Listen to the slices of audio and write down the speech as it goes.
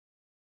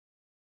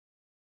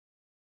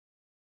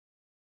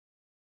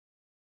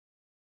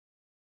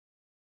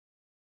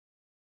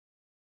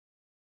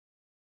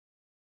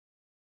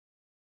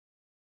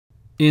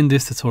In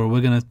this tutorial,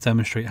 we're going to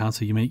demonstrate how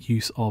to make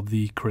use of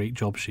the create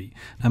job sheet.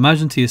 Now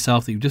imagine to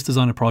yourself that you've just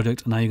designed a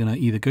project and now you're going to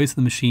either go to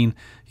the machine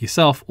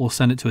yourself or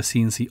send it to a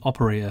CNC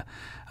operator.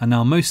 And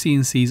now most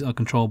CNCs are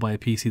controlled by a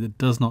PC that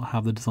does not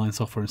have the design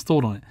software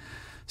installed on it.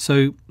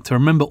 So to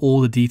remember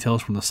all the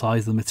details from the size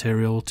of the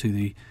material to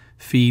the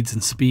feeds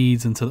and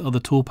speeds and to the other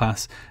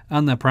toolpaths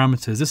and their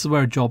parameters, this is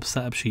where a job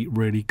setup sheet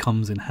really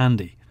comes in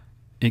handy.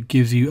 It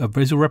gives you a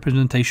visual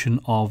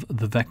representation of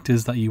the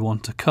vectors that you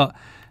want to cut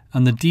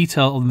and the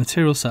detail of the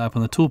material setup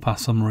and the toolpath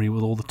summary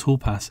with all the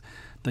toolpaths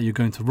that you're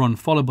going to run,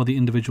 followed by the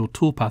individual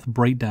toolpath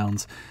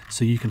breakdowns,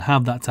 so you can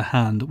have that to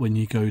hand when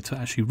you go to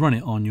actually run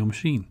it on your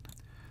machine.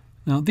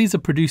 Now these are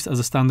produced as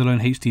a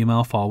standalone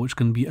HTML file which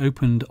can be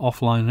opened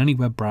offline in any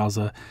web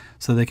browser,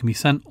 so they can be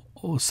sent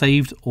or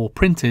saved or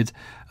printed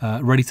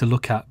ready to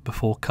look at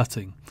before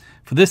cutting.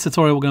 For this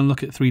tutorial we're going to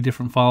look at 3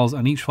 different files,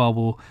 and each file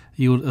will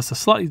yield us a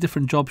slightly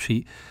different job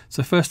sheet.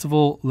 So first of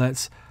all,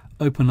 let's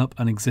open up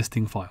an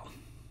existing file.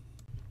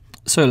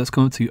 So let's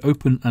go to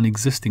open an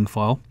existing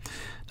file.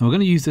 Now we're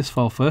going to use this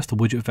file first, the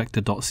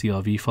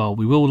widgetvector.crv file.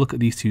 We will look at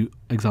these 2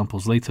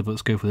 examples later, but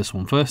let's go for this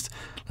one first.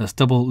 Let's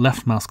double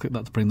left mouse click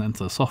that to bring that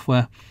into the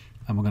software,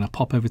 and we're going to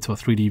pop over to our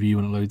 3D view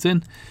when it loads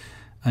in.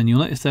 And you'll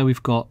notice there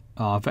we've got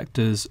our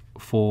vectors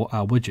for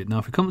our widget. Now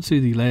if we come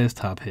to the layers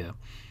tab here,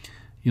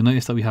 you'll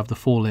notice that we have the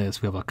 4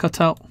 layers. We have our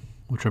cutout,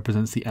 which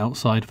represents the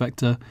outside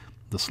vector,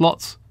 the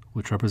slots,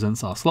 which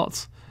represents our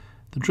slots,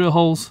 the drill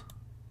holes,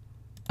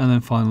 and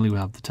then finally we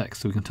have the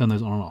text, so we can turn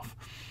those on and off.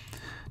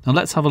 Now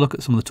let's have a look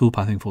at some of the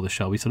toolpathing for this,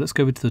 shall we? So let's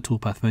go over to the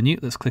toolpath menu,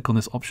 let's click on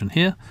this option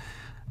here,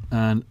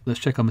 and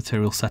let's check our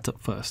material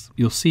setup first.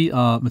 You'll see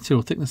our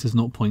material thickness is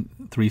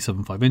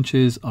 0.375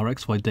 inches, our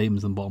XY datum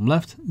is in the bottom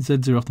left,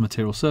 Z0 off the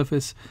material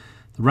surface,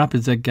 the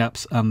rapid Z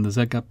gaps and the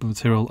Z gap of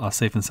material are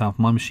safe and sound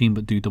for my machine,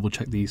 but do double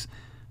check these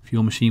for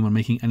your machine when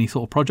making any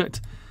sort of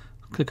project.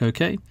 Click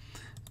OK.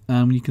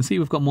 You can see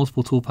we've got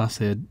multiple toolpaths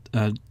here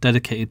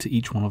dedicated to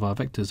each one of our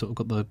vectors. So we've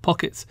got the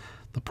pockets,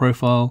 the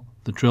profile,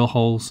 the drill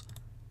holes,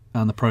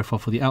 and the profile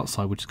for the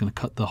outside, which is going to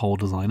cut the whole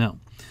design out.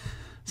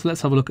 So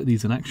let's have a look at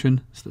these in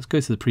action. So let's go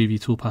to the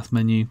preview toolpath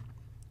menu,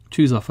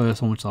 choose our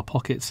first one, which is our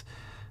pockets,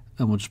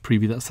 and we'll just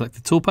preview that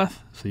selected toolpath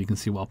so you can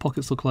see what our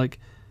pockets look like.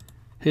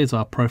 Here's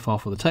our profile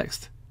for the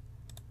text,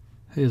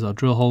 here's our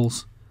drill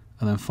holes,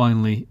 and then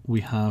finally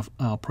we have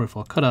our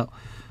profile cutout,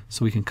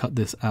 so we can cut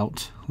this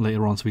out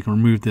later on, so we can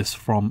remove this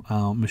from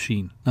our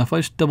machine. Now if I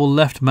just double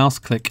left mouse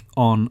click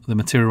on the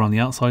material on the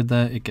outside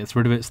there, it gets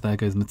rid of it, so there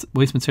goes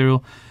waste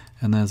material,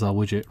 and there's our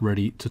widget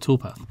ready to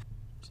toolpath.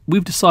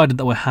 We've decided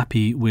that we're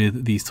happy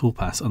with these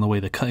toolpaths and the way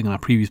they're cutting in our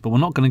previews, but we're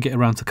not going to get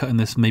around to cutting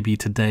this maybe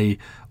today,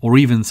 or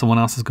even someone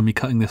else is going to be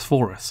cutting this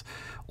for us,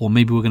 or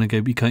maybe we're going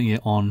to be cutting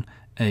it on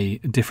a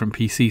different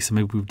PC. So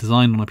maybe we've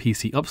designed on a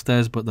PC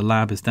upstairs, but the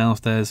lab is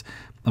downstairs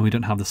and we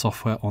don't have the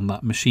software on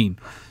that machine.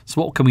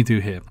 So what can we do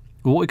here?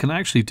 Well, what we can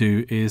actually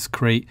do is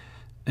create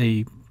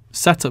a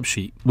setup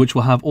sheet which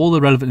will have all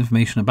the relevant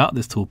information about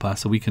this toolpath,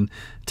 so we can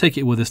take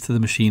it with us to the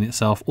machine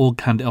itself or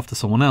hand it off to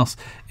someone else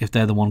if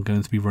they're the one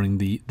going to be running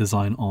the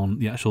design on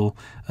the actual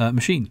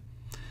machine.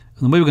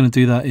 And the way we're going to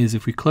do that is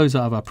if we close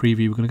out of our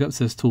preview, we're going to go up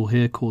to this tool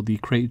here called the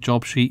Create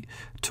Job Sheet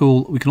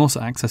tool. We can also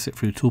access it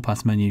through the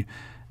Toolpath menu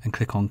and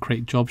click on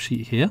Create Job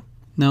Sheet here.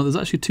 Now there's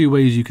actually 2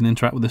 ways you can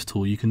interact with this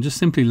tool. You can just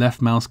simply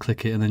left mouse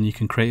click it and then you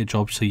can create a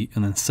job sheet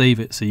and then save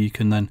it, so you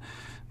can then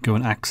go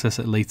and access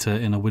it later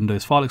in a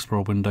Windows File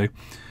Explorer window.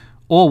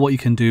 Or what you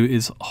can do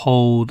is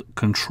hold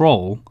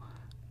Control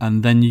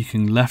and then you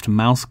can left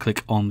mouse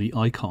click on the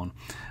icon.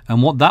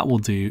 And what that will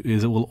do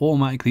is it will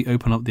automatically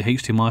open up the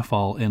HTML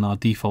file in our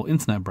default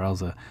internet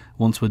browser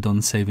once we're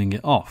done saving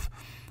it off.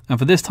 And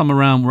for this time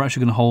around, we're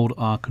actually going to hold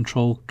our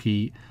Control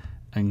key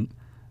and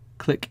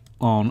click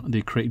on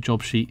the Create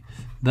Job Sheet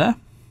there.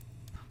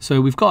 So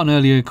we've got an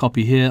earlier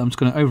copy here. I'm just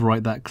going to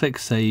overwrite that, click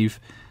Save,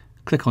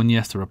 click on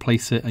Yes to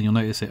replace it, and you'll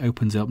notice it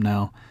opens it up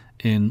now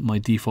in my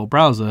default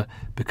browser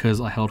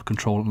because I held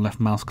Control and left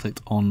mouse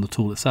clicked on the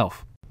tool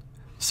itself.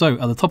 So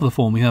at the top of the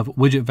form we have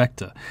widget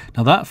vector.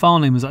 Now that file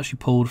name is actually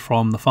pulled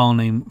from the file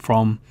name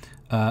from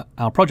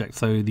our project,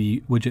 so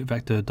the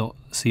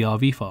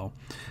widgetvector.crv file.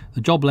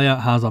 The job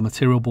layout has our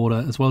material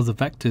border as well as the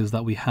vectors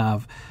that we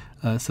have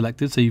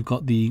selected. So you've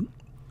got the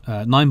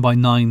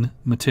 9x9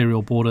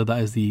 material border, that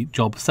is the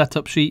job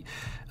setup sheet,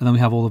 and then we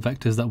have all the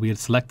vectors that we had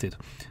selected.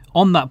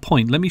 On that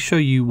point, let me show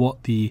you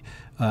what the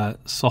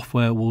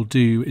software will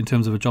do in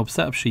terms of a job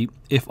setup sheet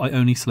if I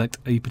only select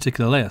a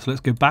particular layer. So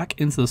let's go back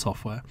into the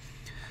software,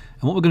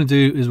 and what we're going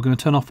to do is we're going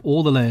to turn off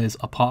all the layers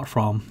apart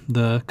from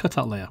the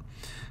cutout layer.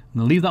 I'm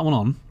going to leave that one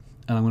on,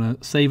 and I'm going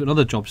to save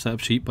another job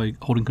setup sheet by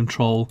holding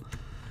Control,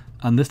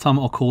 and this time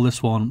I'll call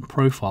this one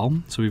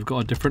Profile, so we've got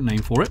a different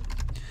name for it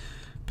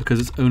because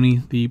it's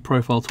only the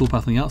profile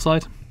toolpath on the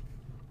outside.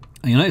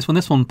 And you'll notice when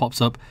this one pops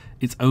up,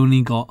 it's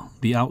only got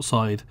the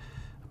outside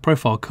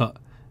profile cut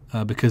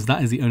because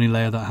that is the only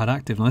layer that I had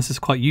active. Now this is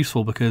quite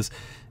useful because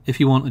if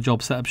you want a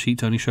job setup sheet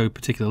to only show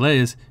particular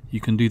layers, you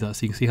can do that.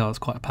 So you can see how it's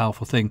quite a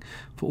powerful thing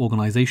for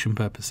organization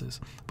purposes.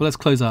 But let's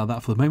close out of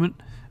that for the moment.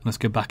 And let's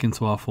go back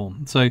into our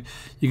form. So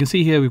you can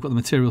see here we've got the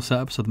material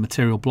setup, so the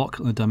material block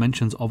and the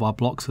dimensions of our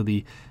block, so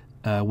the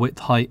width,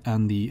 height,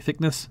 and the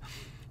thickness.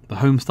 The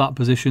home start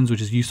positions,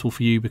 which is useful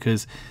for you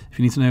because if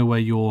you need to know where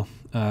your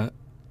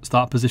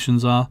start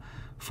positions are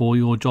for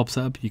your job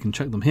setup, you can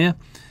check them here.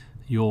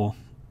 Your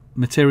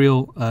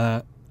material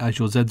as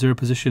your Z0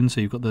 position, so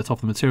you've got the top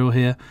of the material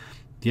here,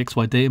 the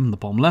XY datum in the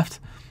bottom left,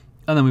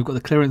 and then we've got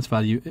the clearance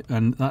value,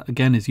 and that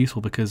again is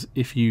useful because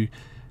if you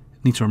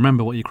need to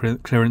remember what your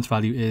clearance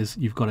value is,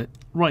 you've got it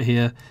right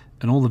here,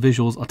 and all the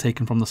visuals are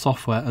taken from the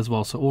software as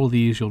well. So all of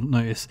these, you'll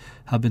notice,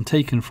 have been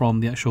taken from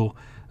the actual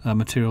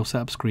material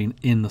setup screen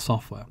in the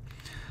software.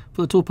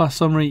 For the toolpath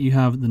summary, you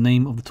have the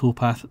name of the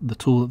toolpath, the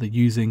tool that they're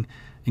using,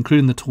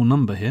 including the tool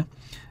number here,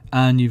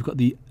 and you've got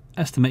the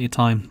estimated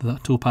time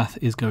that toolpath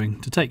is going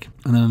to take.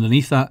 And then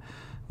underneath that,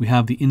 we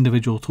have the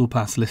individual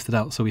toolpaths listed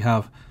out. So we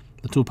have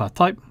the toolpath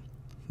type,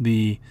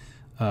 the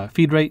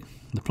feed rate,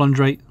 the plunge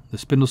rate, the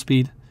spindle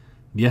speed,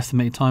 the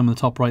estimated time on the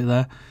top right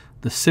there,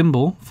 the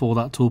symbol for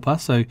that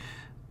toolpath. So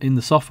in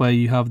the software,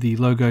 you have the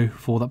logo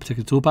for that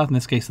particular toolpath, in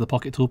this case, the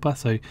pocket toolpath,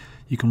 so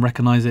you can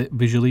recognize it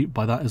visually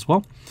by that as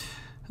well.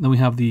 And then we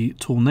have the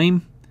tool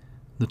name,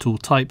 the tool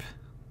type,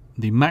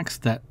 the max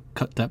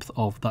cut depth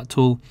of that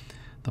tool,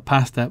 the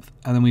pass depth,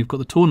 and then we've got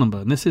the tool number.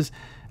 And this is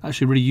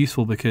actually really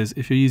useful because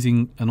if you're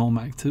using an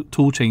automatic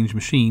tool change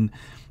machine,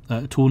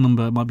 tool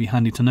number might be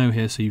handy to know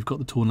here, so you've got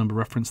the tool number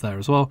reference there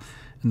as well,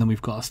 and then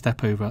we've got a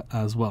step over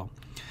as well.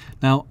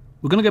 Now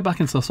we're going to go back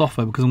into the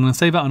software because I'm going to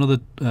save out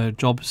another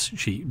job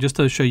sheet just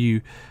to show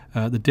you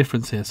the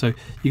difference here. So you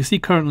can see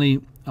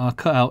currently our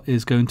cutout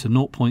is going to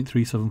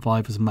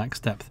 0.375 as max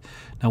depth.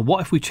 Now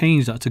what if we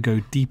change that to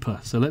go deeper?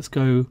 So let's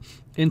go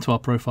into our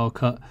profile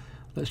cut.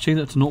 Let's change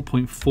that to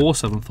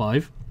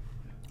 0.475.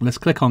 Let's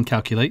click on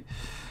calculate,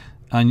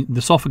 and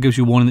the software gives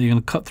you a warning that you're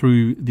going to cut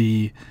through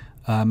the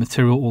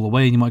material all the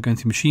way, and you might go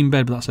into machine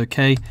bed, but that's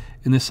okay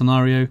in this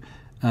scenario.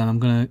 And I'm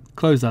going to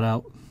close that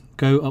out,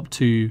 go up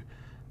to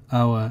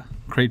our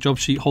create job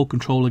sheet, hold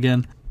control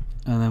again,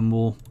 and then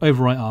we'll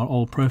overwrite our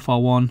old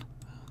profile one,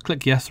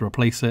 click yes to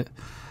replace it,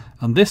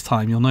 and this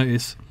time you'll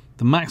notice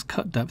the max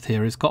cut depth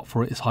here it's got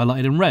for it is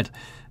highlighted in red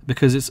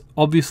because it's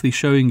obviously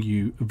showing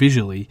you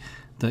visually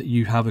that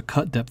you have a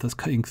cut depth that's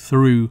cutting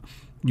through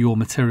your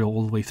material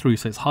all the way through.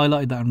 So it's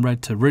highlighted that in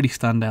red to really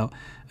stand out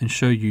and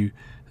show you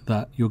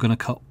that you're going to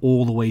cut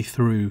all the way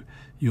through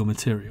your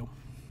material.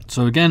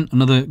 So again,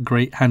 another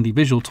great handy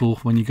visual tool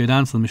when you go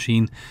down to the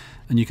machine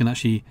and you can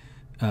actually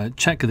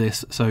check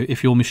this. So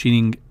if you're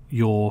machining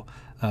your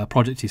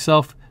project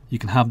yourself, you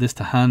can have this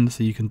to hand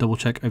so you can double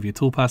check over your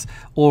toolpaths,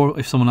 or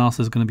if someone else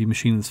is going to be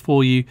machining this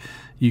for you,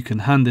 you can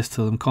hand this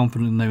to them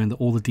confidently knowing that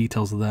all the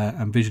details are there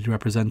and visually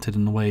represented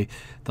in a way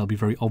that'll be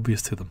very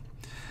obvious to them.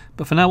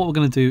 But for now, what we're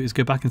going to do is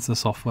go back into the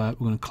software.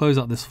 We're going to close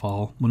out this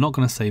file. We're not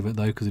going to save it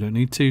though because we don't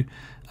need to,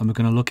 and we're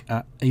going to look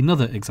at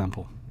another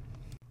example.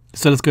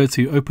 So let's go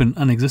to open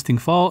an existing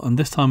file, and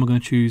this time we're going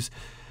to choose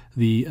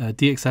the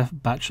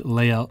DXF batch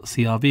layout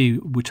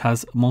CRV, which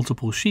has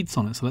multiple sheets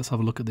on it. So let's have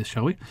a look at this,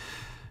 shall we?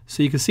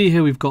 So you can see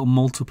here we've got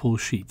multiple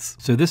sheets.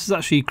 So this is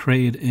actually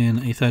created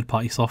in a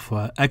third-party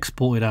software,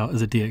 exported out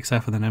as a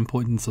DXF and then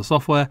imported into the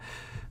software,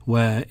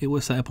 where it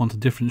was set up onto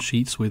different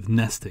sheets with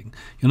nesting.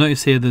 You'll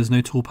notice here there's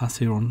no toolpath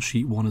here on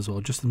sheet 1 as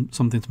well, just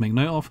something to make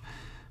note of.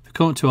 If we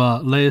come up to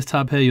our layers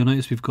tab here, you'll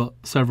notice we've got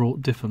several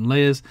different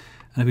layers,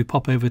 and if we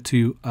pop over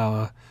to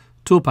our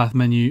toolpath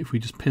menu, if we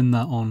just pin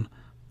that on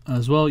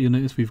as well, you'll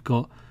notice we've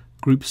got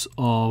groups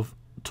of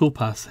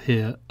toolpaths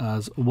here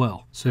as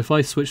well. So if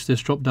I switch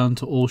this drop down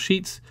to all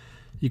sheets,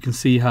 you can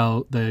see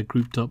how they're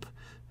grouped up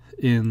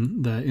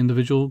in their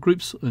individual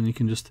groups, and you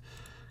can just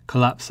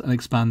collapse and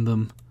expand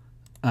them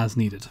as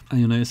needed.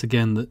 And you'll notice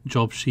again that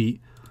job sheet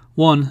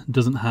 1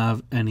 doesn't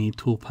have any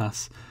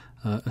toolpaths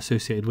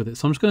associated with it.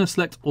 So I'm just going to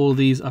select all of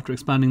these after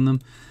expanding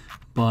them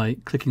by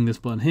clicking this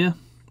button here,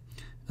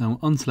 and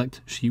we'll unselect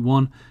sheet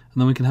 1, and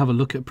then we can have a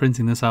look at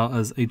printing this out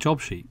as a job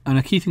sheet. And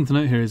a key thing to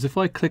note here is if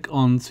I click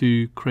on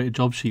to create a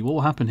job sheet, what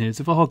will happen here is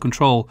if I hold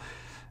control,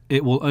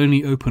 it will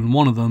only open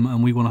one of them,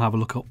 and we want to have a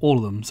look at all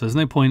of them. So there's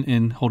no point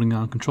in holding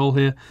down control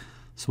here.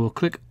 So we'll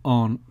click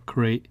on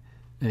create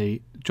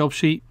a job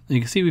sheet. And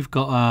you can see we've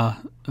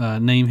got our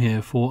name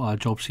here for our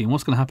job sheet. And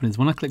what's going to happen is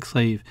when I click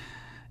save,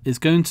 it's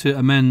going to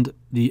amend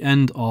the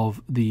end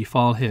of the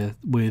file here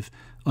with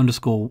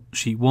underscore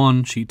sheet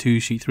 1, sheet 2,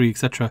 sheet 3,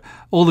 etc.,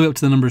 all the way up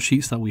to the number of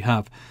sheets that we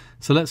have.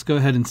 So let's go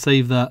ahead and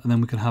save that, and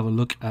then we can have a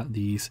look at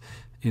these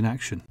in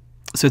action.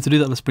 So to do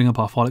that, let's bring up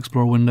our File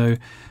Explorer window,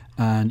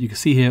 and you can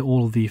see here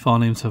all of the file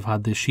names have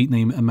had this sheet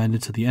name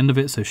amended to the end of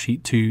it, so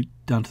sheet 2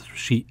 down to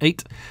sheet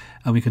 8,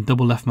 and we can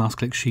double left mouse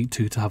click sheet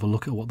 2 to have a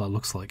look at what that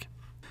looks like.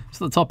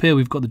 So at the top here,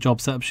 we've got the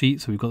job setup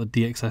sheet. So we've got the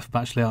DXF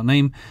batch layout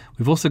name.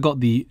 We've also got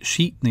the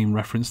sheet name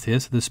referenced here.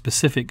 So the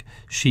specific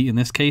sheet in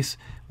this case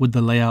with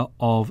the layout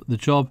of the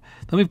job.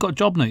 Then we've got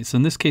job notes.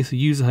 In this case, the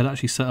user had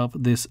actually set up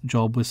this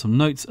job with some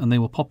notes and they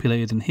were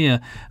populated in here.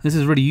 This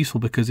is really useful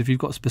because if you've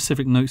got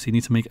specific notes you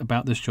need to make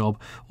about this job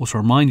or to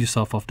remind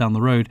yourself of down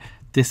the road,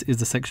 this is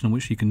the section in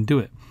which you can do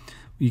it.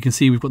 You can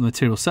see we've got the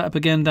material setup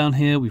again down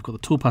here, we've got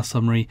the toolpath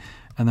summary,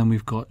 and then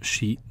we've got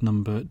sheet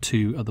number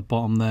 2 at the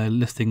bottom there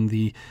listing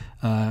the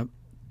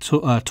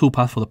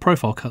toolpath for the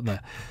profile cut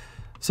there.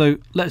 So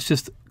let's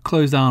just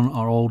close down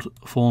our old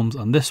forms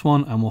and this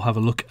one, and we'll have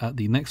a look at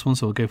the next one.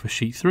 So we'll go for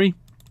sheet 3.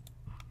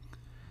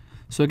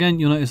 So again,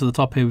 you'll notice at the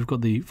top here we've got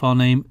the file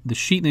name, the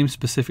sheet name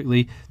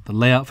specifically, the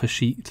layout for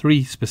sheet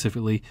 3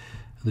 specifically,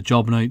 the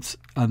job notes,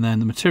 and then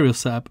the material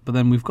setup. But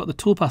then we've got the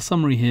toolpath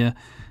summary here,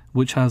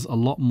 which has a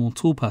lot more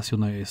toolpaths,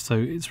 you'll notice. So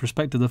it's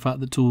respected the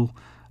fact that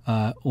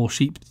or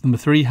sheet number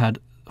 3 had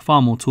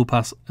far more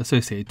toolpaths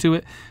associated to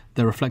it.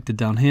 They're reflected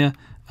down here,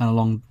 and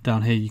along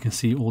down here you can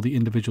see all the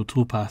individual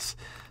toolpaths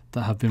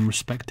that have been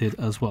respected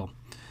as well.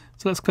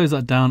 So let's close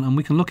that down and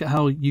we can look at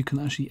how you can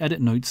actually edit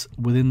notes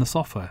within the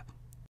software.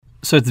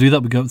 So to do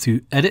that, we go up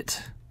to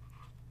Edit,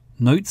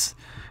 Notes,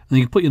 and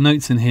you can put your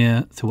notes in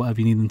here to whatever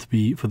you need them to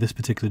be for this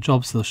particular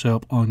job, so they'll show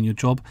up on your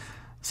job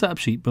setup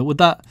sheet. But with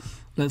that,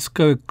 let's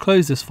go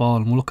close this file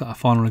and we'll look at our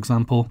final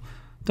example.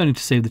 Don't need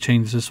to save the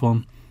changes to this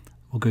one.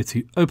 We'll go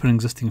to Open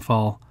Existing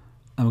File,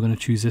 and we're going to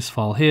choose this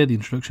file here, the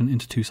Introduction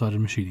into Two-Sided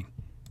Machining.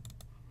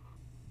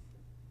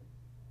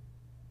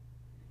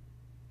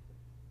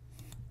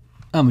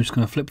 And we're just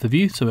going to flip the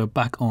view so we're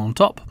back on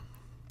top.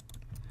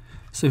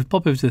 So if we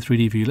pop over to the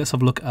 3D view, let's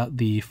have a look at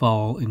the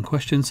file in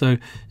question. So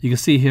you can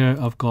see here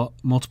I've got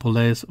multiple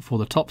layers for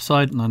the top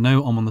side, and I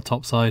know I'm on the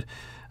top side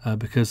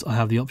because I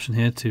have the option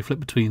here to flip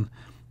between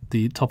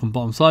the top and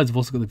bottom sides. I've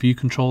also got the view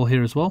control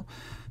here as well.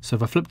 So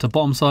if I flip to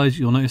bottom side,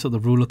 you'll notice that the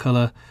ruler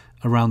color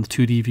around the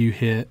 2D view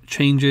here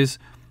changes,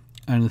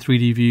 and in the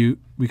 3D view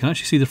we can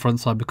actually see the front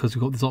side because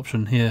we've got this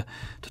option here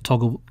to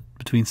toggle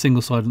between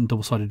single-sided and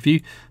double-sided view.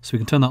 So we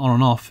can turn that on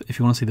and off if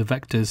you want to see the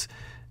vectors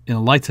in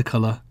a lighter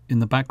color in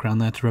the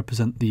background there to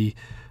represent the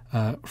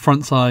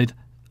front side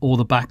or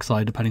the back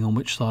side, depending on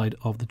which side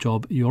of the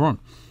job you're on.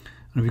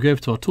 And if we go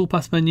over to our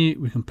Toolpaths menu,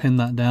 we can pin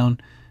that down.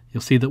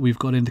 You'll see that we've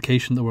got an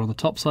indication that we're on the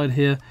top side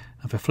here.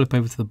 And if I flip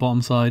over to the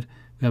bottom side,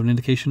 we have an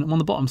indication I'm on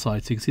the bottom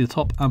side. So you can see the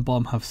top and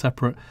bottom have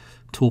separate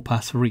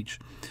toolpaths for each.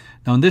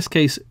 Now in this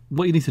case,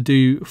 what you need to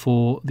do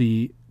for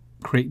the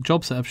Create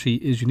Job Setup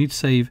Sheet is you need to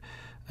save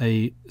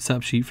a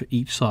setup sheet for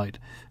each side.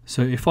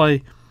 So if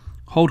I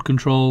hold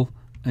Control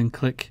and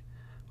click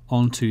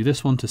onto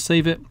this one to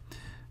save it,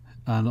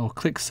 and I'll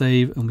click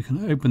Save, and we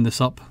can open this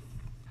up.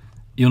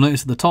 You'll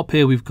notice at the top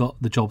here we've got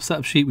the job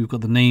setup sheet, we've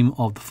got the name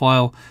of the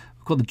file,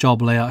 we've got the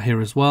job layout here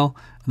as well,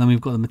 and then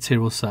we've got the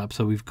material setup.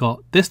 So we've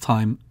got this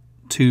time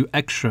 2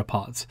 extra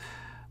parts.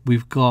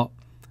 We've got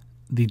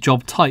the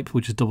job type,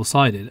 which is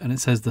double-sided, and it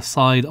says the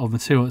side of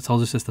material. It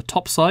tells us it's the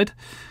top side,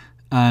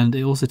 and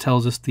it also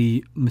tells us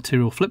the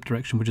material flip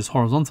direction, which is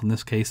horizontal in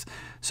this case,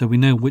 so we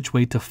know which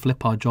way to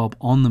flip our job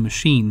on the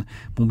machine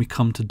when we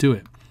come to do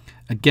it.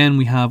 Again,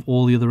 we have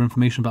all the other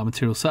information about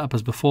material setup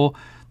as before,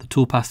 the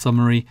toolpath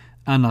summary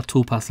and our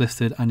toolpaths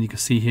listed, and you can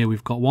see here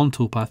we've got one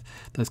toolpath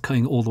that's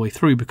cutting all the way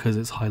through because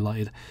it's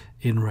highlighted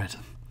in red.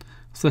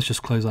 So let's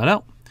just close that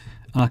out,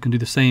 and I can do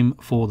the same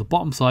for the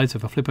bottom side. So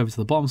if I flip over to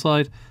the bottom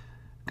side,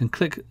 I can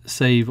click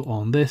Save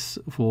on this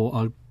for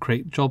our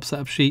Create Job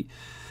Setup Sheet,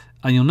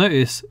 and you'll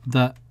notice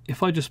that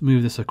if I just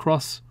move this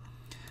across,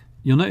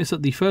 you'll notice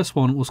that the first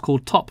one was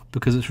called top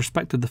because it's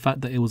respected the fact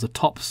that it was a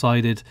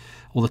top-sided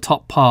or the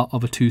top part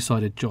of a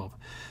two-sided job.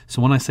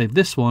 So when I save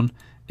this one,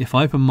 if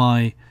I open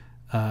my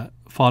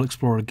File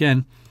Explorer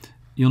again,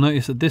 you'll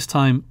notice that this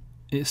time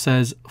it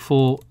says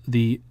for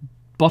the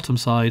bottom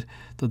side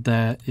that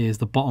there is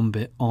the bottom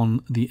bit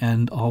on the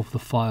end of the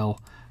file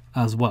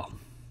as well.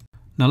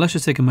 Now let's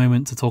just take a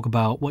moment to talk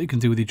about what you can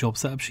do with your job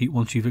setup sheet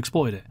once you've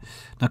exported it.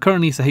 Now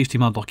currently it's a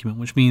HTML document,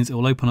 which means it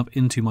will open up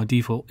into my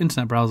default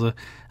internet browser,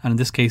 and in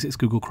this case it's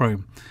Google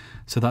Chrome.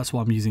 So that's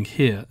what I'm using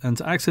here. And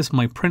to access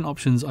my print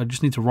options, I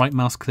just need to right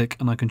mouse click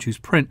and I can choose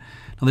print.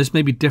 Now this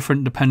may be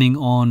different depending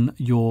on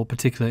your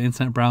particular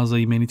internet browser.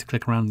 You may need to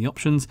click around the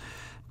options,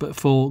 but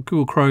for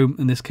Google Chrome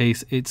in this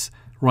case it's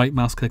right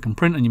mouse click and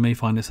print, and you may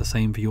find it's the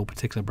same for your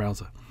particular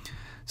browser.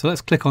 So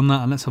let's click on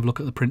that and let's have a look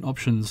at the print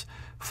options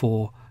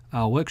for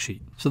our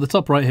worksheet. So at the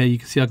top right here you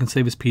can see I can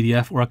save as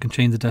PDF, or I can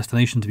change the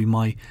destination to be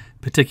my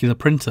particular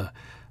printer,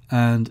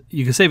 and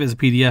you can save it as a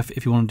PDF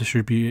if you want to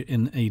distribute it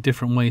in a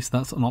different way, so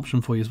that's an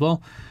option for you as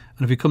well.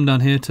 And if you come down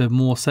here to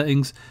more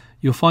settings,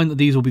 you'll find that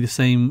these will be the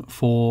same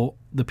for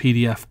the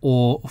PDF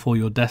or for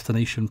your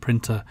destination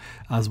printer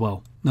as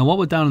well. Now while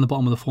we're down in the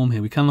bottom of the form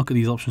here, we can look at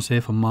these options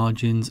here for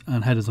margins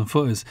and headers and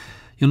footers.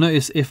 You'll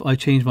notice if I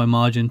change my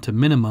margin to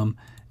minimum,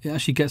 it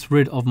actually gets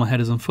rid of my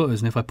headers and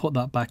footers, and if I put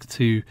that back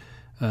to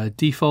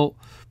default,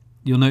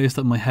 you'll notice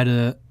that my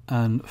header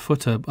and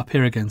footer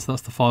appear again. So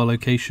that's the file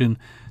location,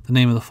 the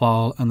name of the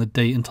file, and the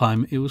date and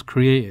time it was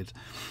created.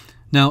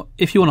 Now,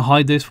 if you want to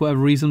hide those for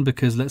whatever reason,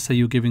 because let's say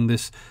you're giving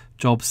this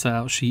job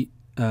setup sheet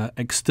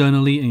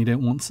externally and you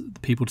don't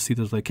want people to see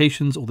those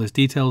locations or those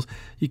details,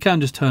 you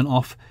can just turn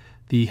off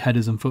the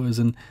headers and footers.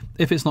 And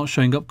if it's not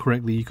showing up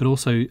correctly, you could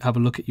also have a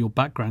look at your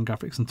background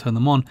graphics and turn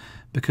them on,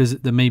 because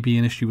there may be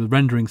an issue with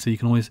rendering, so you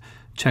can always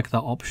check that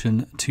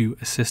option to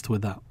assist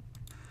with that.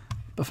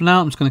 But for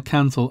now, I'm just going to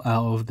cancel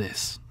out of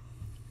this.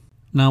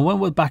 Now, when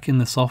we're back in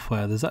the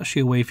software, there's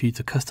actually a way for you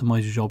to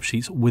customize your job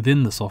sheets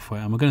within the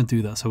software, and we're going to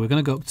do that. So we're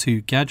going to go up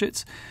to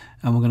Gadgets,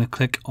 and we're going to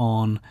click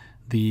on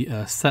the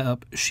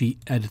Setup Sheet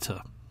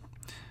Editor.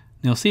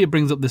 Now, you'll see it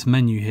brings up this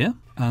menu here,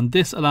 and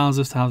this allows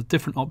us to have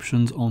different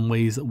options on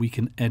ways that we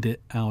can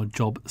edit our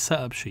job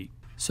setup sheet.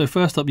 So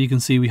first up, you can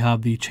see we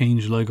have the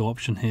Change Logo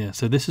option here.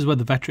 So this is where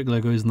the Vectric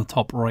logo is in the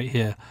top right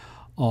here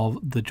of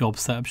the job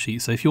setup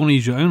sheet. So if you want to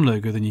use your own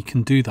logo, then you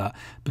can do that.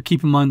 But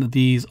keep in mind that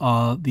these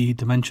are the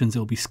dimensions it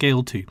will be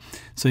scaled to.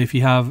 So if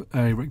you have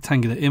a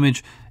rectangular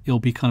image, it'll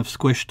be kind of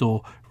squished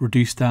or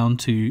reduced down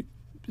to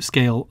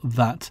scale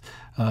that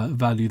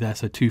value there,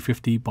 so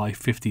 250 by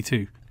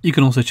 52. You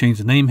can also change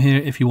the name here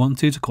if you want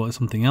to call it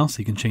something else.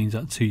 You can change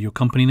that to your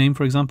company name,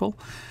 for example.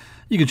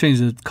 You can change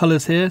the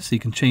colors here, so you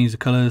can change the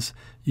colors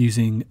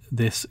using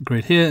this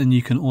grid here, and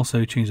you can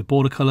also change the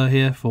border color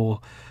here for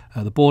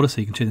the border,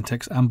 so you can change the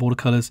text and border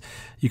colors.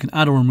 You can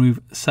add or remove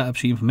setup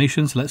sheet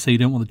information. So let's say you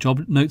don't want the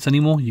job notes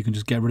anymore, you can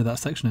just get rid of that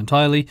section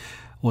entirely.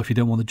 Or if you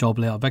don't want the job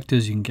layout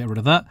vectors, you can get rid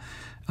of that.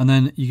 And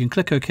then you can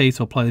click OK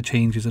to apply the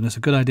changes, and it's a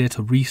good idea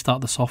to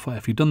restart the software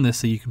if you've done this,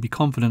 so you can be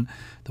confident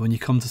that when you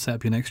come to set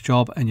up your next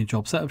job and your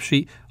job setup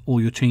sheet,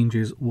 all your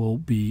changes will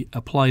be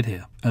applied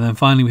here. And then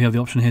finally, we have the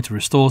option here to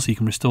restore, so you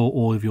can restore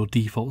all of your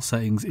default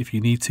settings if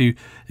you need to,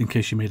 in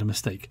case you made a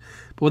mistake.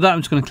 But with that, I'm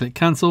just going to click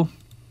cancel.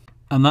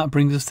 And that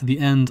brings us to the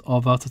end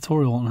of our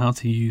tutorial on how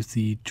to use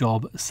the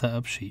job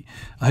setup sheet.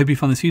 I hope you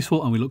found this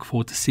useful, and we look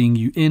forward to seeing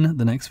you in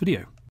the next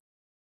video.